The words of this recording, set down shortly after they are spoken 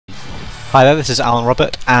Hi there, this is Alan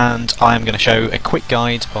Robert, and I am going to show a quick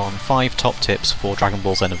guide on 5 top tips for Dragon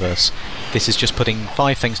Ball Xenoverse. This is just putting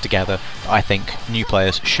 5 things together that I think new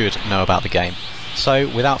players should know about the game. So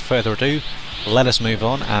without further ado, let us move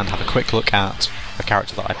on and have a quick look at a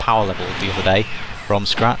character that I power leveled the other day from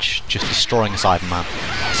scratch, just destroying a Cyberman,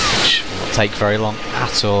 which won't take very long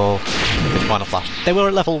at all with Final Flash. They were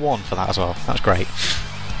at level 1 for that as well, that was great.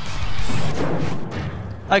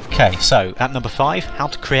 Okay, so at number 5, how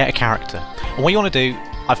to create a character. And what you want to do,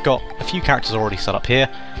 I've got a few characters already set up here.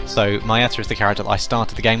 So Mayetta is the character that I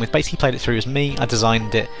started the game with, basically played it through as me, I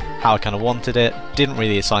designed it how I kind of wanted it, didn't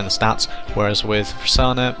really assign the stats, whereas with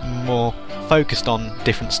Frisana, more focused on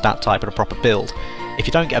different stat type and a proper build. If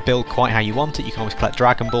you don't get a build quite how you want it, you can always collect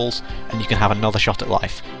Dragon Balls and you can have another shot at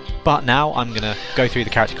life. But now I'm going to go through the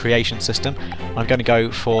character creation system. I'm going to go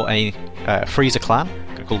for a Frieza clan.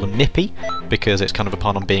 I'm going to call them Nippy, because it's kind of a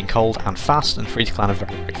pun on being cold and fast, and Frieza clan are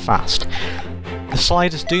very, very fast. The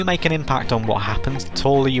sliders do make an impact on what happens. The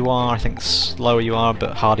taller you are, I think the slower you are,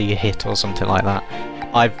 but harder you hit or something like that.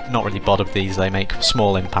 I've not really bothered these, they make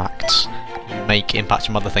small impacts. You make impacts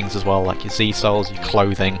from other things as well, like your Z-Souls, your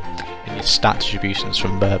clothing, and your stat distributions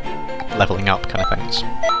from levelling up kind of things.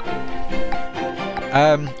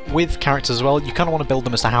 With characters as well, you kind of want to build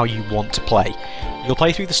them as to how you want to play. You'll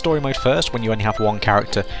play through the story mode first when you only have one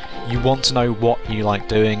character. You want to know what you like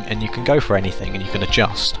doing, and you can go for anything and you can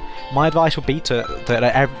adjust. My advice would be that at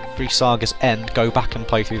every saga's end, go back and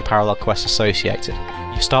play through the parallel quests associated.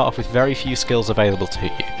 You start off with very few skills available to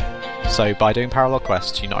you. So by doing parallel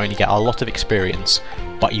quests, you not only get a lot of experience,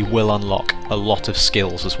 but you will unlock a lot of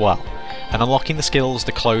skills as well. And unlocking the skills,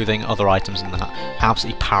 the clothing, other items and that,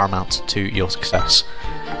 absolutely paramount to your success.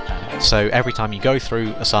 So every time you go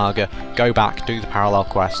through a saga, go back, do the parallel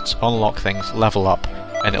quests, unlock things, level up,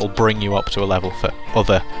 and it'll bring you up to a level for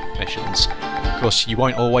other missions. Of course, you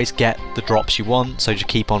won't always get the drops you want, so just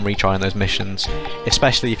keep on retrying those missions,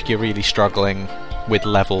 especially if you're really struggling with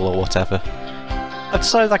level or whatever. And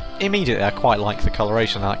so like, immediately I quite like the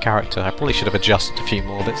coloration of that character. I probably should have adjusted a few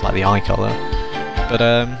more bits like the eye colour. But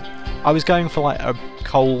I was going for like a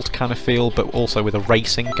cold kind of feel, but also with a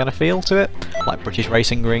racing kind of feel to it, like British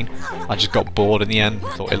racing green. I just got bored in the end,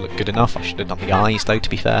 thought it looked good enough. I should have done the eyes though, to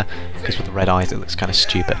be fair, because with the red eyes it looks kind of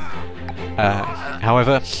stupid.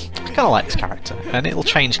 However, I kind of like this character, and it'll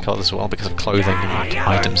change colours as well because of clothing and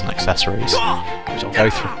items and accessories, which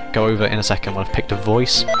I'll go over in a second when I've picked a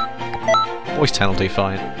voice. Voice 10 will do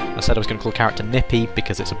fine. I said I was going to call the character Nippy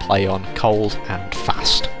because it's a play on cold and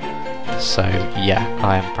fast. So yeah,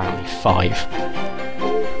 I am apparently 5.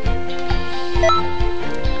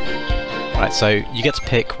 Right, so you get to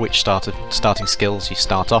pick which starting skills you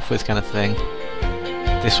start off with kind of thing.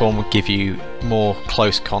 This one would give you more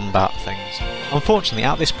close combat things. Unfortunately,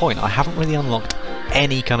 at this point I haven't really unlocked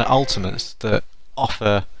any kind of ultimates that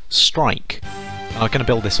offer strike. I'm going to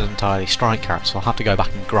build this as an entirely strike character, so I'll have to go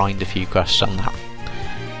back and grind a few quests on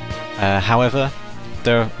that. However,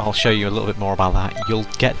 I'll show you a little bit more about that. You'll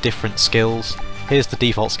get different skills. Here's the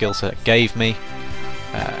default skill set it gave me.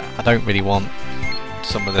 I don't really want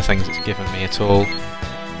some of the things it's given me at all.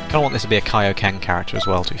 I kind of want this to be a Kaioken character as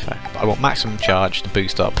well, to be fair. But I want maximum charge to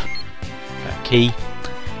boost up Ki,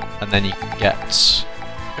 and then you can get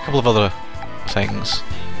a couple of other things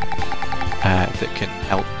that can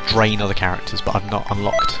help drain other characters, but I've not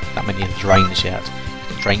unlocked that many of the drains yet.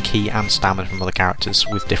 You can drain Ki and stamina from other characters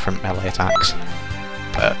with different melee attacks,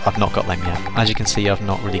 but I've not got them yet. As you can see, I've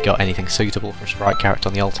not really got anything suitable for a strike character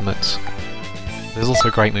on the ultimates. There's also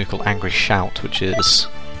a great move called Angry Shout, which is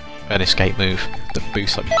an escape move that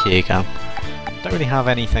boosts up your Ki again. Don't really have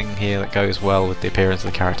anything here that goes well with the appearance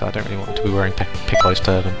of the character. I don't really want him to be wearing Piccolo's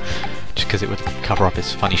turban, just because it would cover up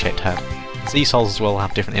his funny shaped head. Z-Souls as well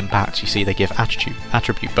have different impacts. You see they give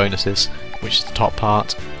attribute bonuses, which is the top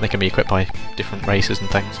part. They can be equipped by different races and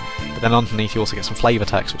things. But then underneath you also get some flavour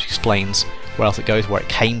text, which explains where else it goes, where it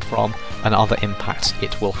came from, and other impacts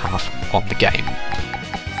it will have on the game.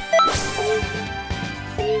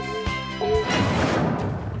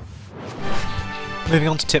 Moving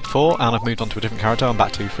on to tip 4, and I've moved on to a different character. I'm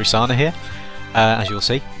back to Frisana here, as you'll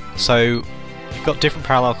see. So you've got different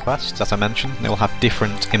parallel quests, as I mentioned, and they will have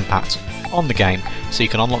different impacts on the game, so you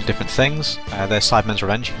can unlock different things. There's Cyberman's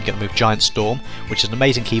Revenge. You can get the move Giant Storm, which is an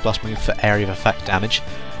amazing Ki Blast move for area of effect damage.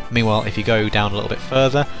 Meanwhile, if you go down a little bit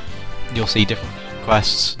further, you'll see different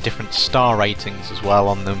quests, different star ratings as well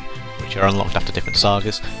on them, which are unlocked after different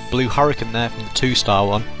sagas. Blue Hurricane there from the 2-star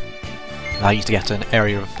one. I used to get an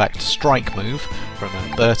area of effect strike move from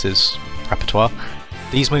Berta's repertoire.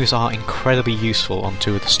 These moves are incredibly useful on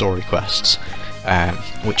 2 of the story quests,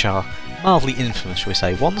 which are mildly infamous, shall we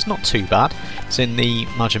say. One's not too bad. It's in the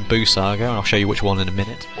Majin Buu saga, and I'll show you which one in a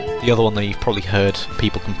minute. The other one that you've probably heard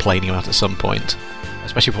people complaining about at some point,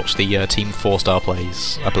 especially if you watch the Team 4-star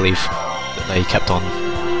plays, I believe, that they kept on,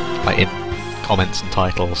 like, in comments and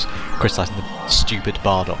titles, criticising the stupid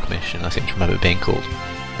Bardock mission, I seem to remember it being called.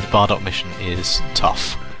 The Bardock mission is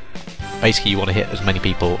tough. Basically, you want to hit as many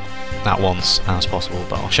people at once as possible,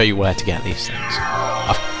 but I'll show you where to get these things.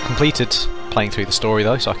 I've completed playing through the story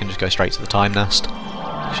though, so I can just go straight to the time nest,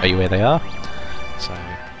 show you where they are. So,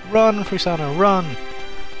 run, Frusano, run!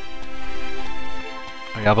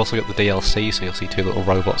 Oh yeah, I've also got the DLC, so you'll see two little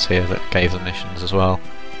robots here that gave the missions as well.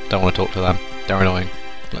 Don't want to talk to them, they're annoying.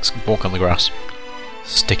 Let's walk on the grass.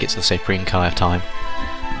 Stick it to the Supreme Kai of time.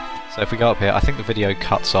 So if we go up here, I think the video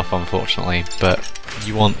cuts off unfortunately, but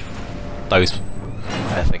you want those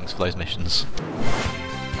things for those missions.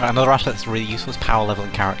 Right, another aspect that's really useful is power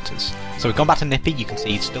leveling characters. So we've gone back to Nippy, you can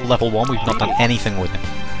see he's still level 1, we've not done anything with him.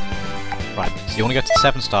 Right, so you want to go to the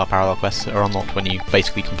 7-star parallel quests that are unlocked when you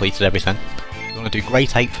basically completed everything. You want to do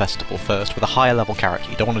Great Ape Festival first with a higher level character.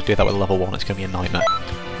 You don't want to do that with a level 1, it's going to be a nightmare.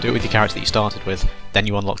 Do it with your character that you started with, then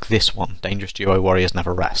you unlock this one, Dangerous Duo Warriors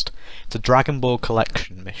Never Rest. It's a Dragon Ball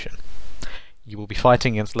Collection mission. You will be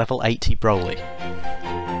fighting against level 80 Broly.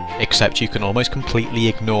 Except you can almost completely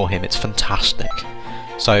ignore him, it's fantastic.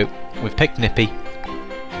 So, we've picked Nippy,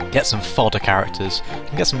 get some fodder characters, you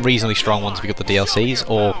can get some reasonably strong ones if you've got the DLCs,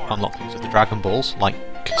 or unlock things with the Dragon Balls, like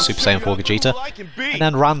Super Saiyan 4 Vegeta, and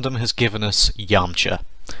then Random has given us Yamcha.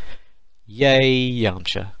 Yay,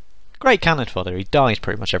 Yamcha. Great cannon fodder, he dies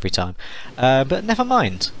pretty much every time. But never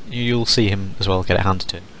mind, you'll see him as well get it handed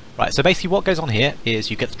to him. Right, so basically what goes on here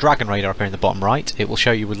is you get the Dragon Radar up here in the bottom right. It will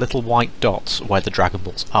show you with little white dots where the Dragon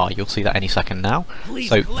Balls are. You'll see that any second now.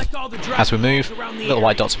 So, as we move, little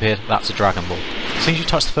white dots appear, that's a Dragon Ball. As soon as you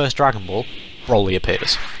touch the first Dragon Ball, Broly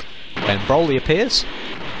appears. When Broly appears,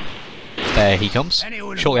 there he comes.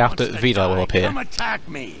 Shortly after, Vila will appear.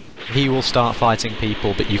 He will start fighting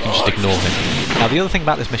people, but you can just ignore him. Now the other thing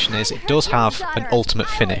about this mission is it does have an ultimate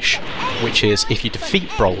finish, which is if you defeat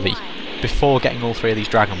Broly before getting all 3 of these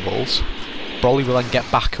Dragon Balls, Broly will then get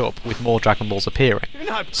back up with more Dragon Balls appearing.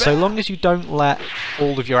 So long as you don't let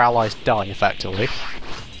all of your allies die, effectively,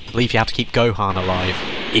 I believe you have to keep Gohan alive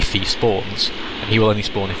if he spawns, and he will only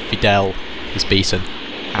spawn if Videl is beaten,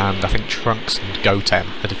 and I think Trunks and Goten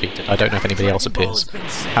are defeated. I don't know if anybody else appears.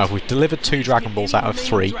 However, we've delivered 2 Dragon Balls out of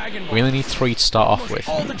 3. We only need 3 to start off with.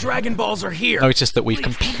 All the Dragon Balls are here. Notice that we've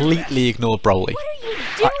completely ignored Broly.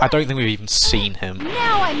 I don't think we've even seen him.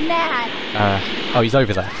 Now I'm mad. Oh, he's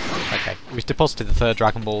over there. Okay, we've deposited the 3rd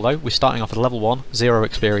Dragon Ball though. We're starting off with level 1, 0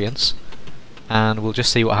 experience, and we'll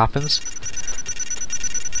just see what happens.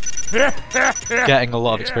 Getting a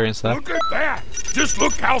lot of experience there. Look at that! Just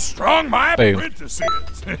look how strong my apprentice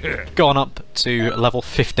is. Gone up to level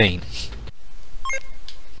 15.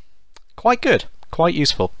 Quite good. Quite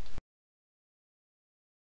useful.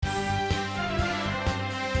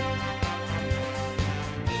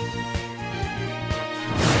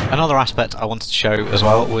 Another aspect I wanted to show as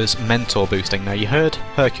well was mentor boosting. Now you heard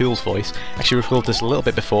Hercule's voice. Actually recorded this a little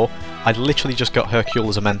bit before. I literally just got Hercule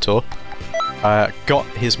as a mentor. Got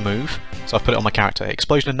his move, so I put it on my character.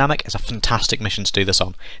 Explosion of Namek is a fantastic mission to do this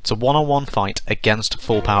on. It's a one-on-one fight against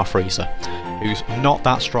Full Power Frieza, who's not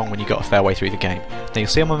that strong when you got a fair way through the game. Now you'll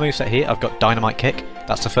see on my moveset here, I've got Dynamite Kick.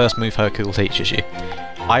 That's the first move Hercule teaches you.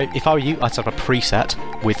 If I were you, I'd set up a preset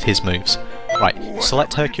with his moves. Right,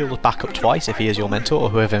 select Hercule as backup twice if he is your mentor, or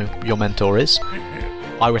whoever your mentor is.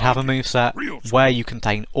 I would have a moveset where you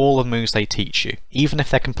contain all the moves they teach you. Even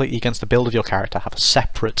if they're completely against the build of your character, have a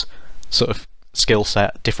separate sort of skill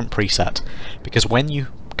set, different preset. Because when you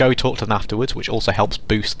go talk to them afterwards, which also helps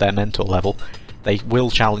boost their mentor level, they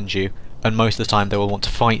will challenge you, and most of the time they will want to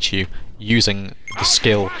fight you using the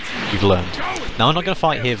skill you've learned. Now I'm not going to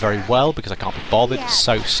fight here very well because I can't be bothered, it's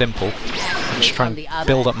so simple. I'm just trying to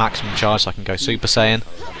build up maximum charge so I can go Super Saiyan.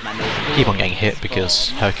 Keep on getting hit because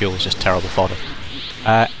Hercule is just terrible fodder.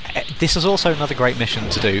 This is also another great mission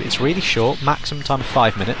to do. It's really short, maximum time of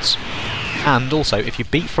 5 minutes. And also, if you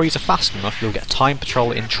beat Frieza fast enough, you'll get Time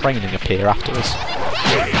Patrol in training appear afterwards.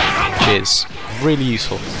 Which is really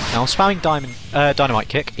useful. Now I'm spamming Dynamite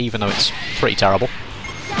Kick, even though it's pretty terrible.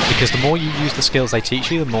 Because the more you use the skills they teach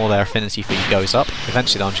you, the more their affinity for you goes up.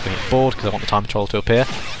 Eventually I'm just going to get bored because I want the Time Patrol to appear.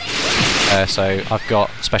 So I've got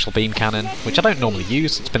Special Beam Cannon, which I don't normally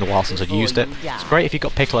use, it's been a while since I've used it. It's great if you've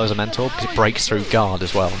got Piccolo as a mentor because it breaks through guard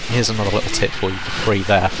as well. Here's another little tip for you for free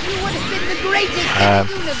there.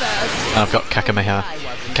 I've got Kamehameha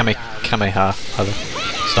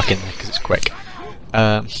stuck in there because it's quick.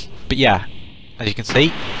 But yeah, as you can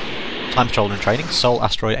see, Time Patroller in training, Soul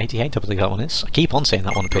Asteroid 88, I believe that one is. I keep on seeing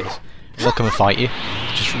that one appears. They'll come and fight you,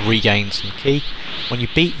 just regain some ki. When you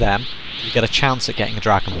beat them, you get a chance at getting a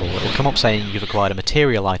Dragon Ball. It'll come up saying you've acquired a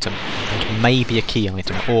material item, and maybe a key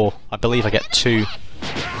item, or I believe I get 2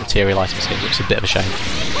 material items here, which is a bit of a shame.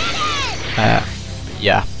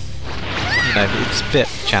 Yeah, you know, it's a bit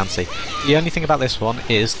chancy. The only thing about this one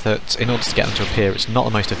is that in order to get them to appear, it's not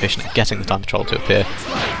the most efficient at getting the Time Patrol to appear.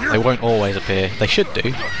 They won't always appear. They should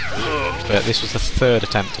do, but this was the 3rd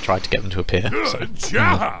attempt to try to get them to appear. Good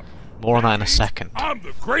job! More on that in a second. I'm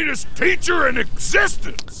the greatest teacher in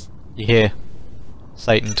existence! You hear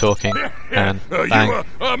Satan talking, and bang.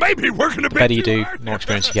 You may be working a bit Better you too do, hard. more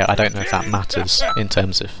experience you get. I don't know if that matters in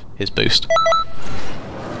terms of his boost.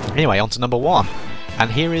 Anyway, on to number 1.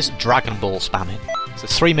 And here is Dragon Ball spamming. So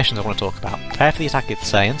there's 3 missions I want to talk about. Prepare for the attack of the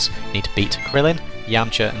Saiyans. You need to beat Krillin,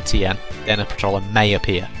 Yamcha and Tien. Then a patroller may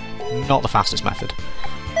appear. Not the fastest method.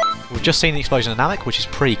 We've just seen the explosion of Namek, which is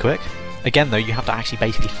pretty quick. Again though, you have to actually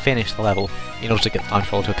basically finish the level in order to get the Time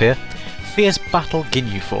Patroller to appear. Fierce Battle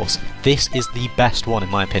Ginyu Force. This is the best one in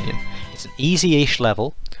my opinion. It's an easy-ish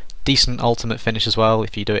level. Decent ultimate finish as well.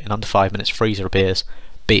 If you do it in under 5 minutes, Freezer appears.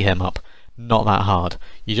 Beat him up. Not that hard.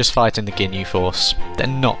 You're just fighting the Ginyu Force. They're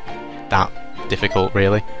not that difficult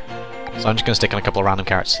really. So I'm just going to stick on a couple of random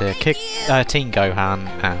characters here. Teen Gohan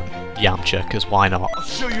and Yamcha, because why not? I'll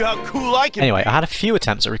show you how cool I can Anyway, be. I had a few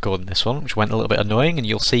attempts at recording this one, which went a little bit annoying, and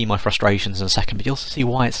you'll see my frustrations in a second, but you'll see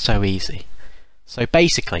why it's so easy. So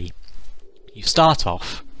basically, you start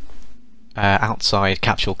off outside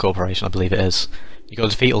Capsule Corporation, I believe it is. You've got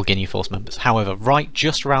to defeat all Ginyu Force members. However, right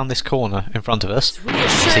just around this corner in front of us, you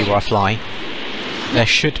see where I fly, there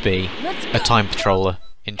should be a Time Patroller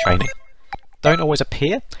in training. Don't always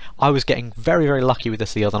appear. I was getting very, very lucky with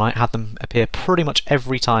this the other night. Had them appear pretty much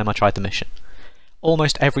every time I tried the mission.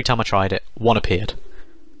 Almost every time I tried it, one appeared.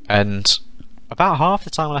 And about half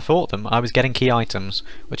the time when I fought them, I was getting key items,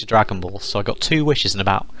 which are Dragon Balls. So I got 2 wishes in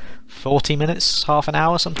about 40 minutes, half an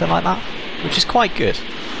hour, something like that, which is quite good.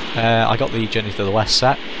 I got the Journey to the West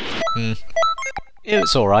set.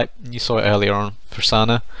 It's alright. You saw it earlier on for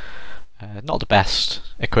Sana. Not the best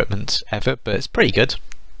equipment ever, but it's pretty good.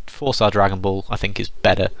 4-star Dragon Ball, I think, is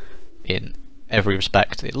better in every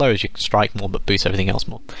respect. It lowers your strike more, but boosts everything else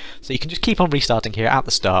more. So you can just keep on restarting here at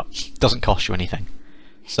the start. Doesn't cost you anything.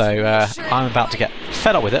 So I'm about to get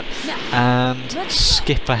fed up with it and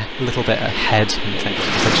skip a little bit ahead and things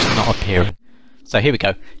because they're just not appearing. So here we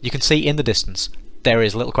go. You can see in the distance there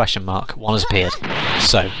is a little question mark. One has appeared.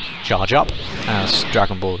 So charge up, as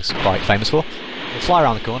Dragon Ball is quite famous for. We'll fly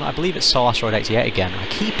around the corner. I believe it's Soul Asteroid 88 again. I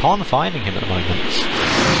keep on finding him at the moment. He's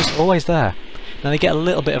just always there. Now they get a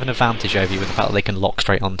little bit of an advantage over you with the fact that they can lock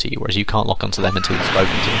straight onto you, whereas you can't lock onto them until you've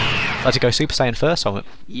spoken to them. I like to go Super Saiyan first, so I'm at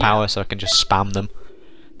power so I can just spam them.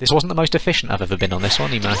 This wasn't the most efficient I've ever been on this one.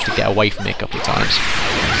 He managed to get away from me a couple of times.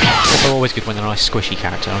 They're always good when they're a nice squishy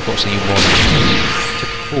character. Unfortunately he wasn't. Took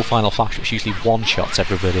full Final Flash, which usually one-shots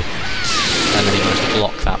everybody. And then he managed to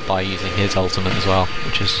block that by using his ultimate as well,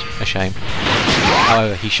 which is a shame.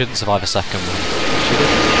 However, he shouldn't survive a second one. Should he?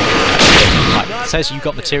 Right, it says you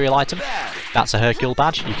got material item. That's a Hercule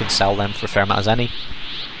badge. You can sell them for a fair amount as any.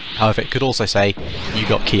 However, it could also say you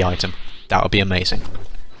got key item. That would be amazing.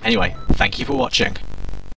 Anyway, thank you for watching.